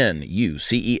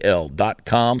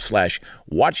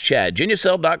GENUCEL.com/WatchChad.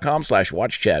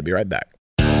 Genucel.com/WatchChad. Be right back.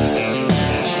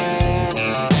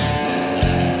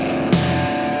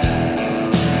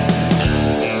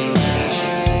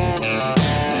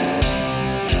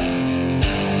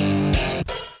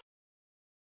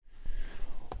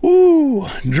 Ooh,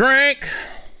 drink.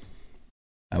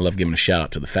 I love giving a shout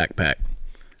out to the Fact Pack.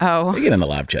 Oh. They get in the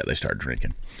live chat, they start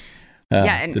drinking.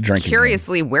 And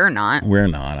curiously, we're not. We're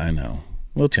not, I know.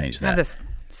 We'll change that. I have this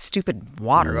stupid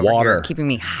water over here keeping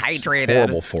me hydrated. It's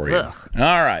horrible for you. Ugh.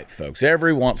 All right, folks.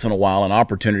 Every once in a while, an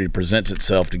opportunity presents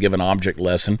itself to give an object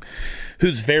lesson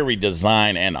whose very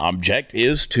design and object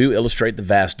is to illustrate the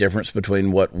vast difference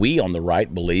between what we on the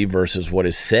right believe versus what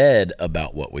is said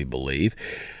about what we believe.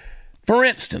 For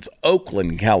instance,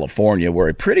 Oakland, California, where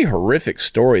a pretty horrific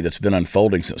story that's been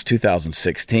unfolding since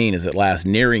 2016 is at last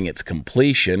nearing its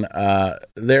completion,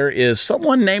 there is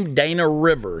someone named Dana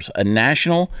Rivers, a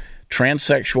national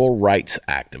transsexual rights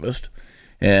activist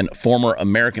and former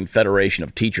American Federation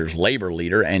of Teachers labor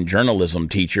leader and journalism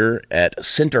teacher at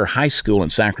Center High School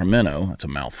in Sacramento. That's a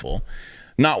mouthful.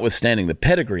 Notwithstanding the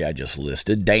pedigree I just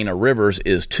listed, Dana Rivers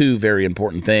is two very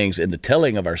important things in the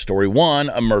telling of our story. One,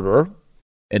 a murderer,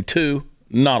 and two,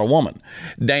 not a woman.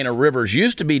 Dana Rivers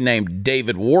used to be named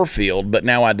David Warfield, but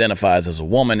now identifies as a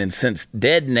woman. And since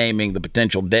dead naming the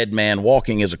potential dead man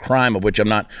walking is a crime of which I'm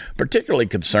not particularly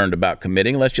concerned about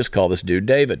committing, let's just call this dude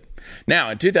David. Now,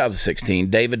 in 2016,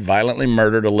 David violently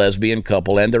murdered a lesbian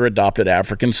couple and their adopted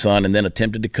African son, and then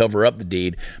attempted to cover up the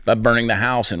deed by burning the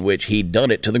house in which he'd done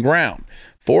it to the ground.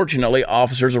 Fortunately,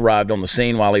 officers arrived on the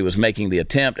scene while he was making the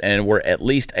attempt and were at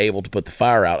least able to put the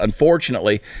fire out.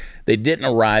 Unfortunately, they didn't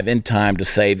arrive in time to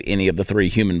save any of the three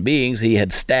human beings he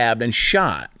had stabbed and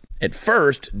shot. At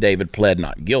first, David pled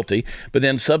not guilty, but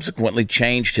then subsequently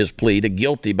changed his plea to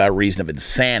guilty by reason of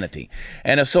insanity.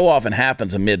 And as so often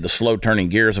happens amid the slow-turning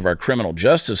gears of our criminal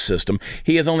justice system,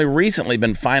 he has only recently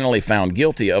been finally found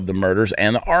guilty of the murders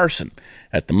and the arson.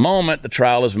 At the moment, the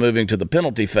trial is moving to the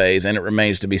penalty phase, and it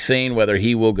remains to be seen whether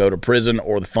he will go to prison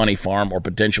or the funny farm or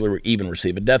potentially even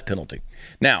receive a death penalty.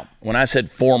 Now, when I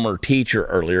said former teacher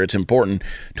earlier, it's important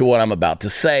to what I'm about to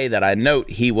say that I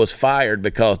note he was fired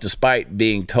because despite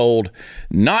being told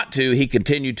not to, he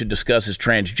continued to discuss his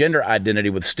transgender identity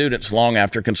with students long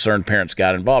after concerned parents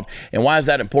got involved. And why is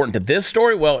that important to this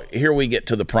story? Well, here we get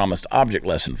to the promised object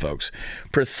lesson, folks.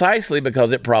 Precisely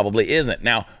because it probably isn't.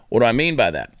 Now, what do I mean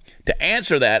by that? To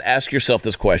answer that, ask yourself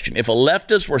this question. If a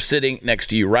leftist were sitting next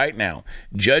to you right now,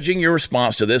 judging your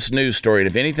response to this news story,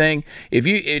 and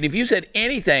if you said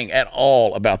anything at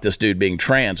all about this dude being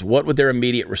trans, what would their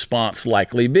immediate response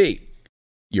likely be?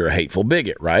 You're a hateful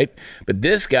bigot, right? But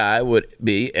this guy would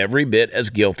be every bit as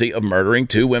guilty of murdering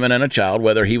two women and a child,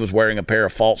 whether he was wearing a pair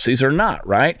of falsies or not,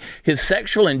 right? His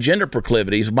sexual and gender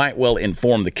proclivities might well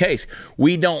inform the case.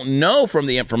 We don't know from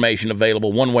the information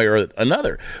available one way or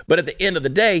another. But at the end of the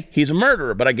day, he's a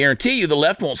murderer. But I guarantee you the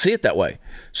left won't see it that way.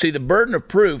 See, the burden of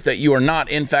proof that you are not,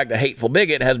 in fact, a hateful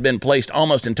bigot has been placed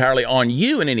almost entirely on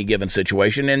you in any given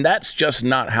situation, and that's just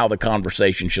not how the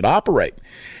conversation should operate.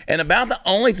 And about the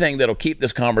only thing that'll keep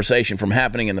this conversation from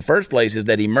happening in the first place is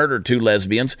that he murdered two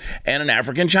lesbians and an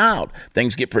African child.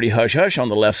 Things get pretty hush-hush on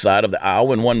the left side of the aisle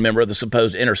when one member of the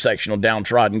supposed intersectional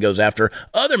downtrodden goes after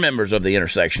other members of the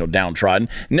intersectional downtrodden.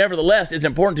 Nevertheless, it's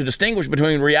important to distinguish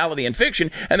between reality and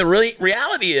fiction, and the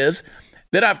reality is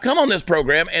that I've come on this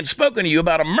program and spoken to you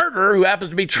about a murderer who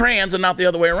happens to be trans and not the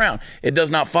other way around. It does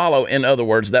not follow, in other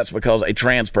words, that's because a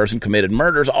trans person committed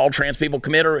murders. All trans people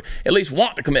commit or at least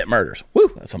want to commit murders.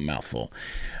 Whew, that's a mouthful.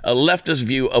 A leftist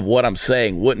view of what I'm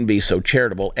saying wouldn't be so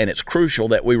charitable, and it's crucial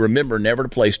that we remember never to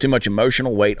place too much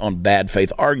emotional weight on bad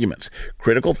faith arguments.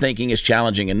 Critical thinking is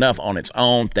challenging enough on its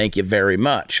own. Thank you very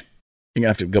much. You're going to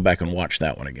have to go back and watch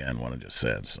that one again, what I just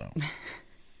said, so...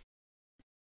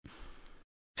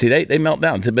 See, they melt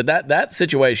down. But that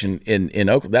situation in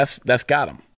Oakland, that's got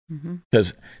them.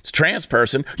 Because it's a trans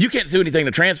person. You can't do anything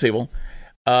to trans people.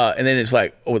 And then it's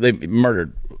like, oh, they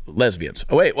murdered lesbians.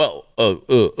 Oh, wait, well,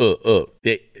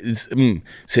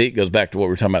 see, it goes back to what we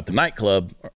were talking about, the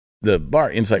nightclub, the bar.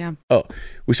 And it's like, oh,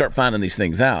 we start finding these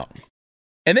things out.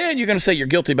 And then you're going to say you're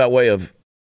guilty by way of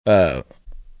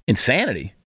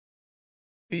insanity.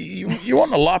 You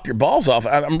want to lop your balls off.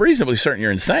 I'm reasonably certain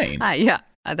you're insane. Yeah,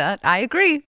 that I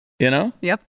agree. You know?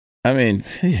 Yep. I mean,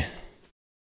 God,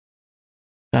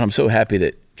 I'm so happy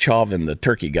that Chauvin, the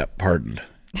turkey, got pardoned.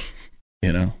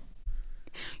 You know?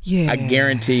 Yeah. I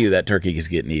guarantee you that turkey is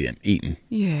getting eaten.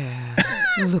 Yeah.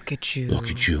 Look at you.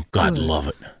 Look at you. God Good. love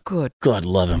it. Good. God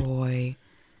love him. Boy.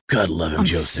 God love him, I'm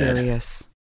Joe said. serious.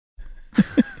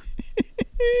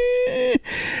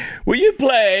 Will you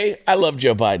play? I love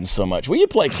Joe Biden so much. Will you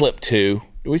play clip 2?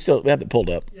 Do we still have it pulled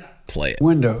up? Yeah. Play it.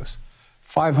 Windows,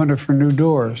 $500 for new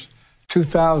doors,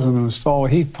 $2,000 to install a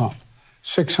heat pump,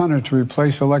 $600 to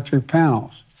replace electric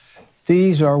panels.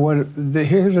 These are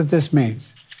here's what this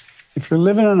means. If you're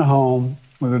living in a home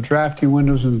with a drafty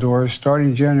windows and doors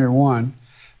starting January 1,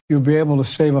 you'll be able to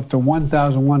save up to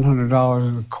 $1,100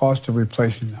 in the cost of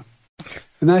replacing them.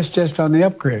 And that's just on the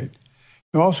upgrade.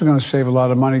 You're also going to save a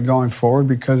lot of money going forward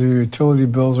because your utility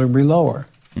bills will be lower.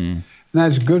 And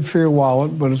that's good for your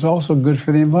wallet, but it's also good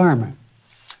for the environment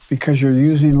because you're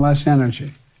using less energy.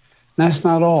 And that's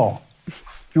not all.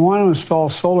 If you want to install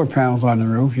solar panels on the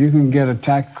roof, you can get a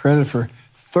tax credit for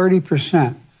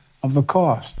 30% of the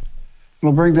cost.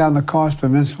 It'll bring down the cost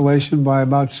of installation by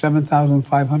about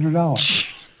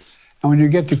 $7,500. And when you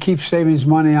get to keep savings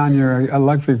money on your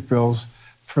electric bills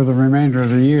for the remainder of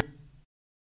the year.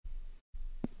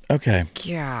 Okay.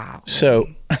 Yeah. So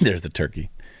there's the turkey.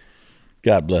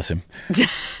 God bless him.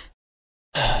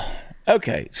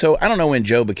 Okay, so I don't know when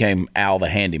Joe became Al the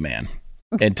handyman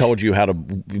and told you how to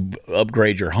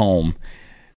upgrade your home,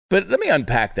 but let me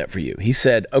unpack that for you. He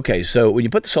said, okay, so when you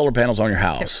put the solar panels on your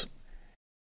house,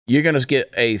 you're going to get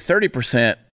a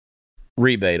 30%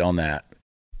 rebate on that.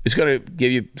 It's going to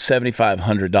give you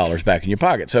 $7,500 back in your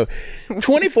pocket. So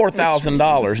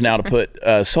 $24,000 now to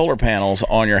put solar panels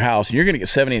on your house, and you're going to get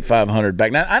 $7,500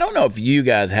 back. Now, I don't know if you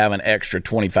guys have an extra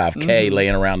 $25K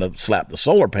laying around to slap the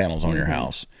solar panels on your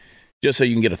house, just so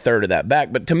you can get a third of that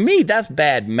back. But to me, that's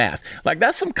bad math. Like,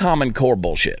 that's some Common Core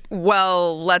bullshit.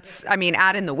 Well,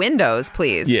 add in the windows,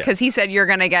 please. Because he said you're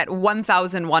going to get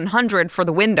 $1,100 for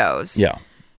the windows. Yeah.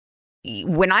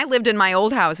 When I lived in my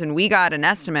old house and we got an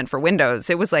estimate for windows,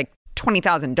 it was like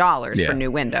 $20,000 for new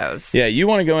windows. Yeah, you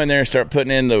want to go in there and start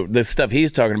putting in the stuff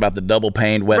he's talking about, the double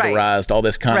paned, weatherized, all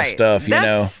this kind of stuff,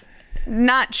 That's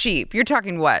not cheap. You're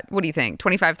talking what? What do you think?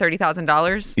 $25,000,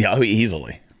 $30,000? Yeah,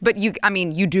 easily. But you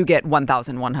do get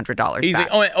 $1,100 back.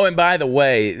 Oh, and by the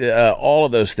way, all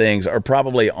of those things are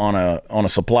probably on a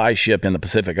supply ship in the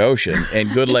Pacific Ocean,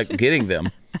 and good luck getting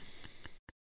them.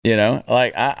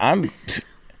 I'm...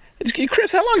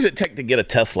 Chris, how long does it take to get a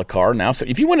Tesla car now? So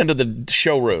if you went into the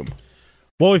showroom.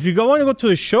 Well, if you want to go to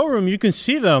the showroom, you can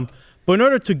see them. But in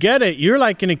order to get it, you're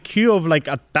like in a queue of like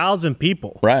 1,000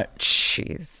 people. Right.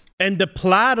 Jeez. And the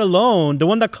Plaid alone, the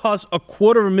one that costs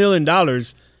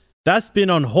 $250,000, that's been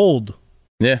on hold.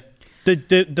 Yeah.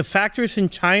 The factories in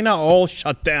China all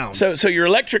shut down. So your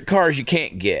electric cars you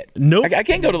can't get. Nope. I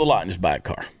can't go to the lot and just buy a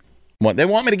car. They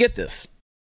want me to get this.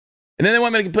 And then they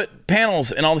want me to put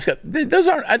panels and all this stuff. Those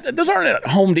aren't at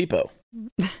Home Depot.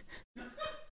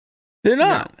 They're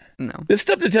not. No. This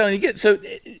stuff they're telling you to get. So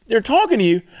they're talking to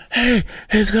you. Hey,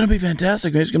 it's going to be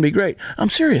fantastic. It's going to be great. I'm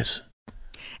serious.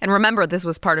 And remember, this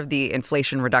was part of the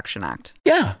Inflation Reduction Act.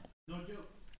 Yeah. No joke.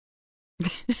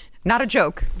 Not a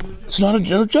joke. It's not a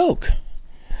joke.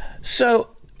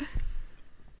 So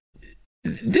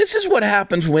this is what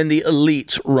happens when the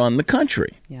elites run the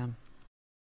country. Yeah.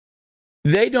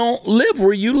 They don't live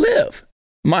where you live.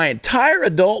 My entire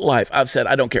adult life, I've said,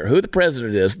 I don't care who the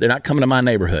president is, they're not coming to my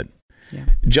neighborhood. Yeah.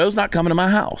 Joe's not coming to my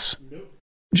house. Nope.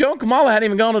 Joe and Kamala hadn't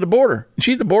even gone to the border.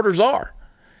 She's the border czar.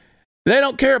 They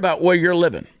don't care about where you're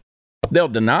living. They'll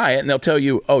deny it, and they'll tell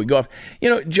you, oh, you go off.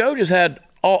 Joe just had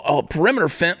a perimeter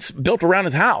fence built around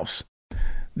his house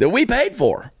that we paid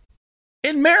for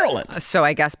in Maryland. So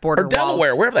I guess border or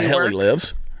Delaware, walls wherever the hell he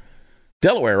lives.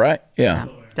 Delaware, right? Yeah.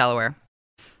 Delaware.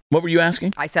 What were you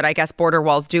asking? I said, I guess border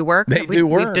walls do work. They do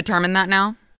work. We've determined that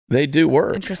now? They do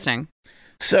work. Interesting.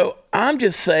 So I'm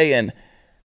just saying,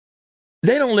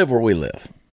 they don't live where we live.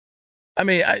 I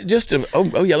mean,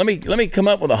 let me come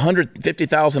up with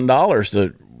 $150,000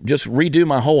 to just redo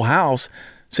my whole house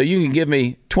so you can give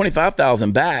me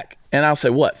 $25,000 back. And I'll say,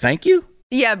 what? Thank you?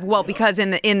 Yeah, well, because in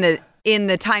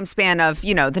the time span of,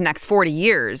 the next 40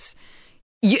 years,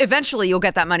 eventually you'll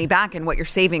get that money back in what you're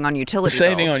saving on utilities.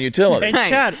 Saving on utilities. And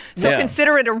Chad, so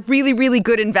consider it a really, really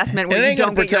good investment where you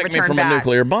don't get your return back. It ain't going to protect me from a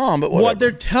nuclear bomb, but whatever. What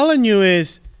they're telling you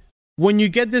is, when you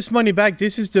get this money back,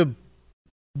 this is the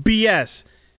BS.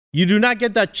 You do not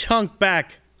get that chunk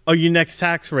back of your next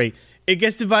tax rate. It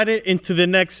gets divided into the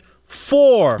next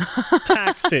 4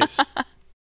 taxes.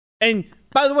 And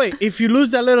by the way, if you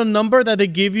lose that little number that they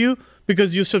give you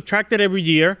because you subtract it every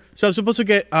year, so I'm supposed to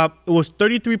get it was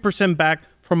 33% back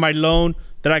from my loan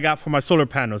that I got for my solar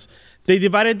panels. They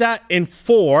divided that in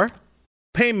 4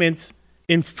 payments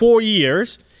in 4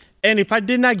 years. And if I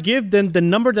did not give them the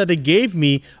number that they gave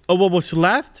me of what was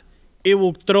left, it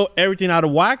will throw everything out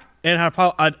of whack and have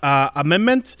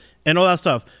amendments and all that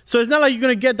stuff. So it's not like you're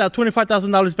going to get that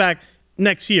 $25,000 back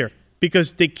next year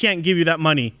because they can't give you that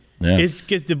money. Yeah. It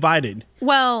gets divided.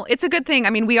 Well, it's a good thing. I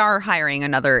mean, we are hiring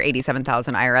another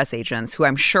 87,000 IRS agents who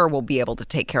I'm sure will be able to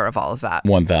take care of all of that.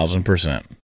 1,000%.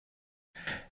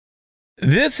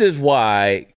 This is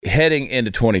why heading into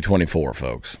 2024,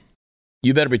 folks,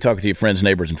 you better be talking to your friends,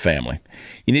 neighbors, and family.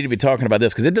 You need to be talking about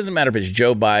this because it doesn't matter if it's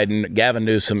Joe Biden, Gavin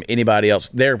Newsom, anybody else.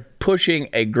 They're pushing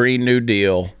a Green New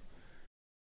Deal.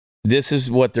 This is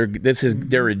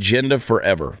their agenda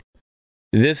forever.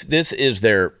 This is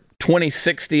their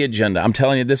 2060 agenda. I'm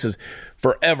telling you, this is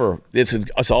forever.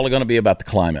 It's all going to be about the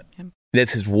climate. Yep.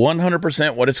 This is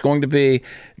 100% what it's going to be.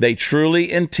 They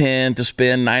truly intend to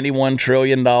spend $91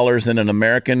 trillion in an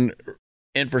American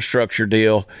infrastructure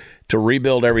deal to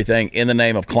rebuild everything in the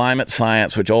name of climate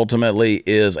science, which ultimately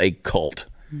is a cult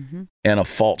and a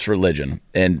false religion.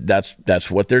 And that's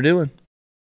what they're doing.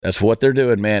 That's what they're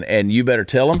doing, man. And you better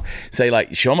tell them,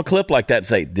 show them a clip like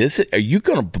that and say, are you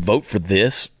going to vote for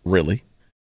this? Really?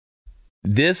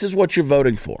 This is what you're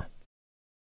voting for.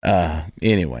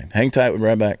 Anyway, hang tight. We'll be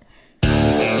right back.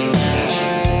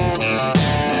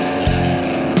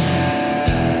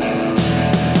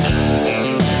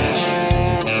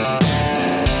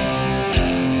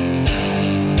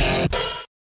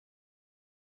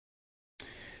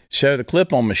 So the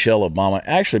clip on Michelle Obama,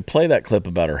 actually play that clip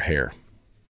about her hair.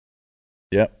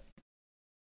 Yep.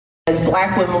 As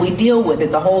black women, we deal with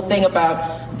it. The whole thing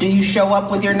about, do you show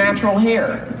up with your natural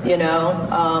hair? You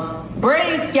know,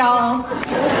 braids, y'all.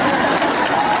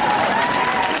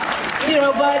 You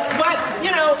know, but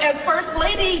you know, as First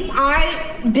Lady,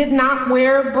 I did not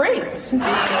wear braids. Being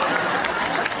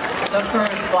the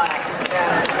first black.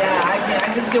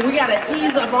 I just, we gotta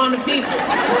ease up on the people.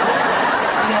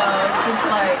 You know, it's just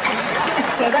like,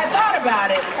 because I thought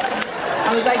about it.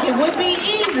 I was like, it would be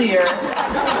easier.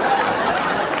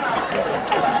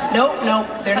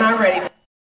 Nope, they're not ready.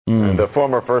 The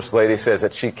former First Lady says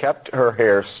that she kept her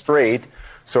hair straight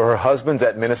so her husband's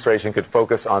administration could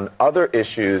focus on other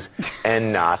issues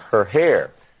and not her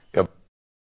hair. You know,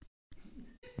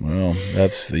 well,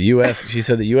 that's the U.S. She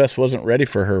said the U.S. wasn't ready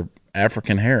for her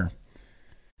African hair.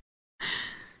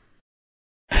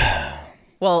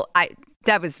 Well,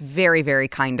 that was very, very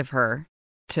kind of her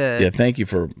to... Yeah, thank you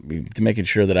for making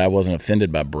sure that I wasn't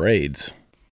offended by braids.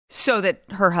 So that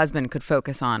her husband could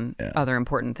focus on other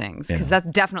important things. Because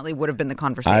that definitely would have been the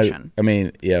conversation. I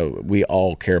mean, we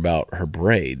all care about her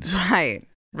braids. Right.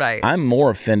 I'm more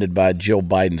offended by Jill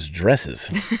Biden's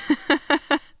dresses.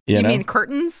 You mean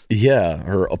curtains? Yeah,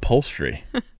 her upholstery.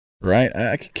 Right?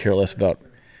 I could care less about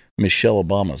Michelle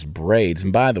Obama's braids.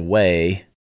 And by the way,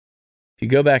 if you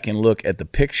go back and look at the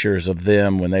pictures of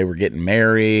them when they were getting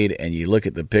married, and you look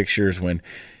at the pictures when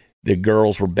the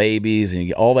girls were babies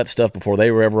and all that stuff before they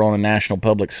were ever on a national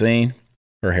public scene,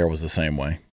 her hair was the same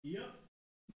way. Yep.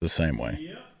 The same way.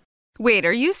 Yep. Wait,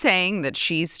 are you saying that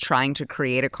she's trying to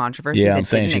create a controversy? Yeah, that I'm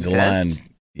saying didn't she's exist? aligned.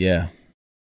 Yeah.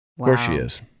 Wow. Of course she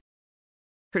is.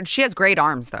 She has great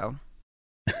arms, though.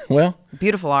 Well.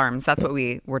 Beautiful arms. That's what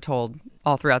we were told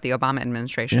all throughout the Obama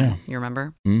administration. Yeah. You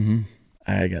remember? Mm-hmm.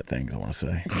 I got things I want to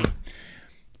say. Got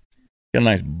a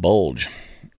nice bulge.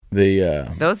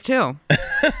 Those two.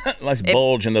 Nice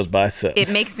bulge in those biceps.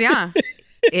 It makes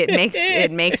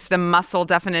it makes the muscle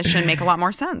definition make a lot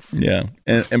more sense. Yeah,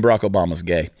 and Barack Obama's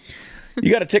gay. You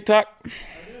got a TikTok?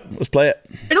 Let's play it.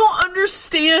 I don't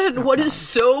understand what is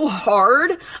so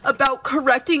hard about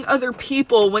correcting other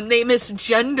people when they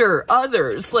misgender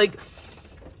others. Like,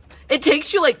 it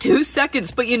takes you like 2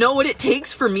 seconds, but you know what it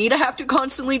takes for me to have to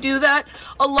constantly do that?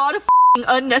 A lot of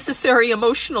unnecessary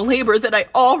emotional labor that I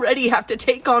already have to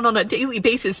take on a daily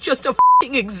basis just to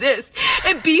exist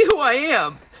and be who I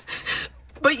am.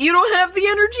 But you don't have the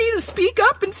energy to speak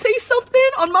up and say something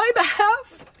on my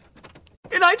behalf.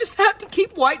 And I just have to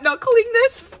keep white knuckling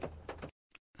this.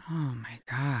 Oh my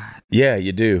God. Yeah,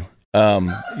 you do.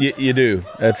 You do.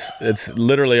 It's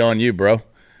literally on you, bro.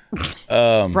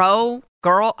 Bro,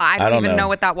 girl, I don't even know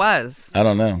what that was. I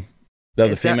don't know. That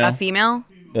was a female? A female?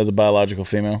 That was a biological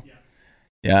female?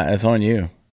 Yeah, it's on you.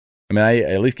 I mean, I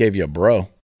at least gave you a bro.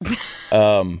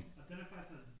 No.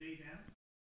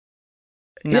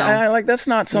 Yeah, like that's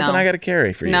not something I got to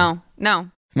carry for you. No.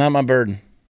 It's not my burden.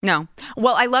 No.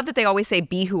 Well, I love that they always say,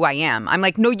 be who I am. I'm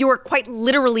like, no, you are quite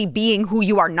literally being who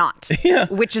you are not. Yeah.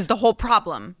 Which is the whole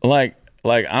problem. Like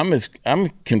I'm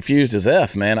confused as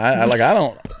F, man. I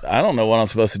don't know what I'm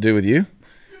supposed to do with you.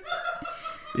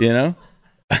 You know?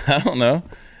 I don't know.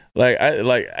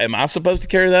 Am I supposed to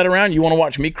carry that around? You want to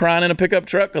watch me crying in a pickup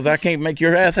truck because I can't make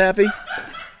your ass happy?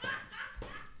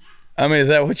 I mean, is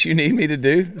that what you need me to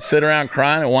do? Sit around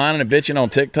crying and whining and bitching on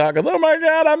TikTok? Oh my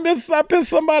God, I pissed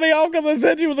somebody off because I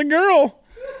said you was a girl.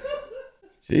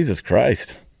 Jesus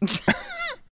Christ.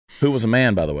 Who was a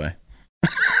man, by the way?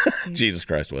 Jesus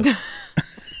Christ was.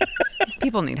 These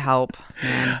people need help,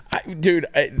 man. Dude,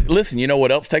 listen, you know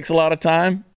what else takes a lot of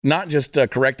time? Not just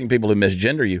correcting people who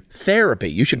misgender you.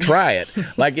 Therapy. You should try it.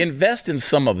 Like, invest in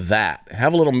some of that.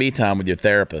 Have a little me time with your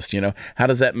therapist, you know? How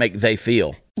does that make they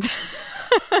feel?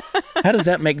 How does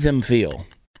that make them feel?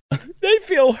 They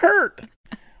feel hurt.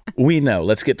 We know.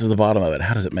 Let's get to the bottom of it.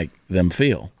 How does it make them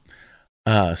feel?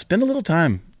 Spend a little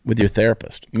time with your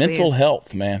therapist. Please. Mental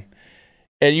health, man.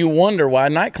 And you wonder why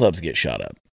nightclubs get shot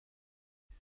up.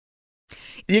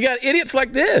 You got idiots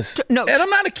like this. No, and I'm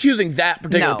not accusing that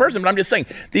particular person, but I'm just saying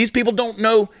these people don't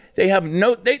know.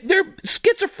 They're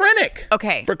schizophrenic.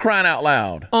 Okay. For crying out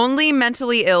loud. Only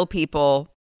mentally ill people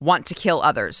want to kill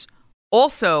others.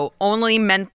 Also, only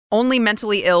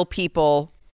mentally ill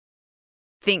people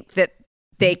think that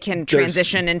they can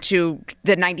transition into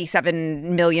the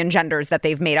 97 million genders that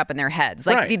they've made up in their heads.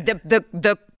 Like, right.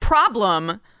 the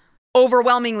problem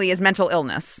overwhelmingly is mental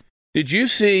illness. Did you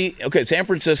see, San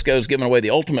Francisco's giving away the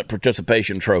ultimate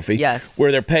participation trophy. Yes.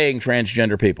 Where they're paying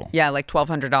transgender people. Yeah, like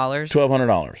 $1,200.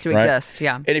 $1,200. To exist,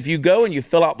 yeah. And if you go and you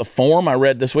fill out the form I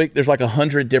read this week, there's like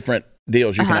 100 different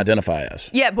deals you can identify as.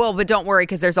 Yeah, well, but don't worry,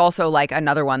 because there's also like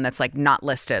another one that's like not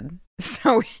listed.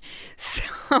 So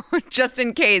just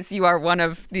in case you are one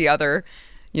of the other,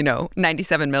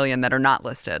 97 million that are not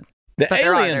listed. The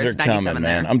aliens are coming,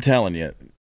 man. I'm telling you.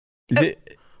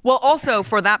 Well, also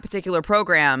for that particular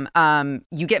program,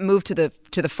 you get moved to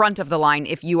the front of the line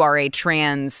if you are a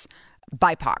trans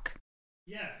BIPOC.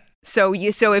 Yeah. So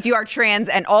if you are trans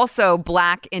and also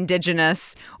Black,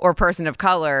 Indigenous, or person of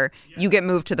color, you get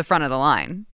moved to the front of the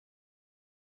line.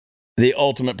 The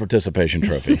ultimate participation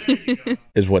trophy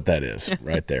is what that is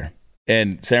right there.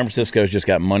 And San Francisco's just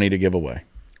got money to give away.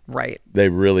 Right. They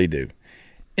really do.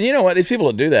 And you know what? These people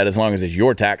will do that as long as it's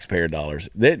your taxpayer dollars.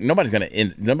 Nobody's gonna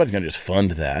just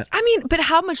fund that. I mean, but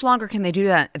how much longer can they do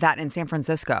that in San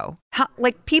Francisco?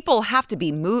 People have to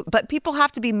be people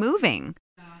have to be moving.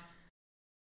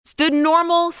 The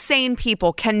normal, sane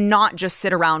people cannot just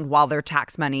sit around while their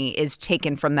tax money is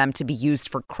taken from them to be used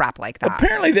for crap like that.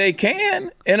 Apparently they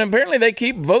can, and apparently they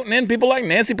keep voting in people like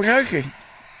Nancy Pelosi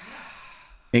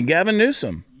and Gavin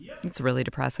Newsom. It's really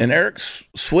depressing. And Eric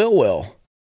Swalwell.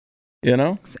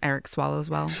 Eric swallows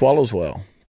well. Swallows well.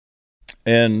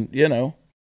 And,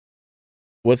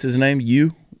 what's his name?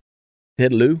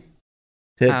 Ted Lieu?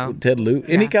 Ted Lieu. Yeah.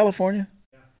 Isn't he California?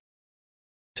 Yeah.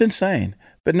 It's insane.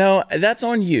 But no, that's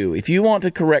on you. If you want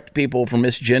to correct people for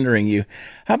misgendering you,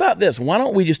 how about this? Why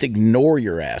don't we just ignore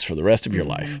your ass for the rest of your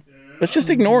life? Let's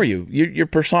just ignore you. You're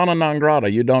persona non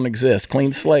grata. You don't exist.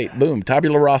 Clean slate. Boom.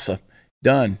 Tabula rasa.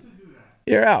 Done.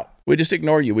 You're out. We just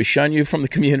ignore you. We shun you from the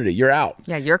community. You're out.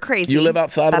 Yeah, you're crazy. You live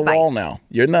outside of the wall now.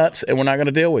 You're nuts, and we're not going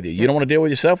to deal with you. You don't want to deal with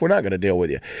yourself? We're not going to deal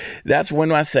with you. That's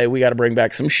when I say we got to bring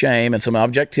back some shame and some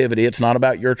objectivity. It's not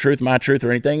about your truth, my truth, or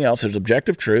anything else. There's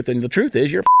objective truth, and the truth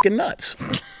is you're fucking nuts.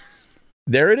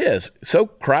 There it is. So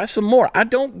cry some more. I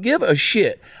don't give a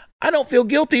shit. I don't feel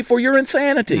guilty for your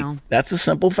insanity. No. That's a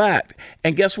simple fact.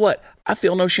 And guess what? I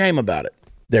feel no shame about it.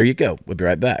 There you go. We'll be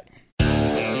right back.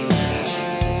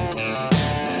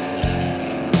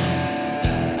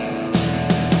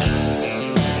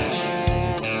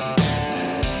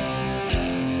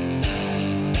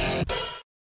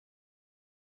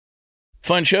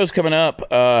 Fun shows coming up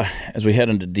as we head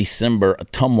into December.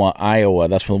 Ottumwa, Iowa.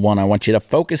 That's the one I want you to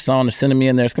focus on. Sending me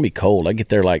in there. It's going to be cold. I get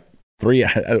there like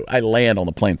I land on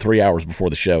the plane 3 hours before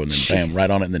the show and then bam, right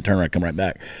on it and then turn around, come right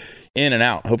back. In and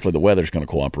out. Hopefully the weather's going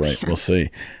to cooperate. We'll see.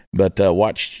 But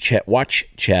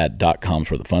watchchad.com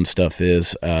is where the fun stuff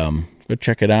is. Go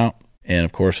check it out. And,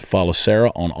 of course, follow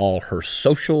Sara on all her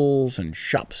socials and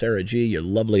shop Sara G. You're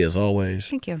lovely as always.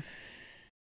 Thank you.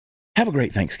 Have a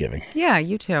great Thanksgiving. Yeah,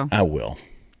 you too. I will.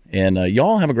 And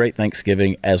y'all have a great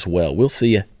Thanksgiving as well. We'll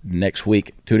see you next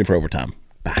week. Tune in for Overtime.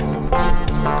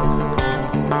 Bye.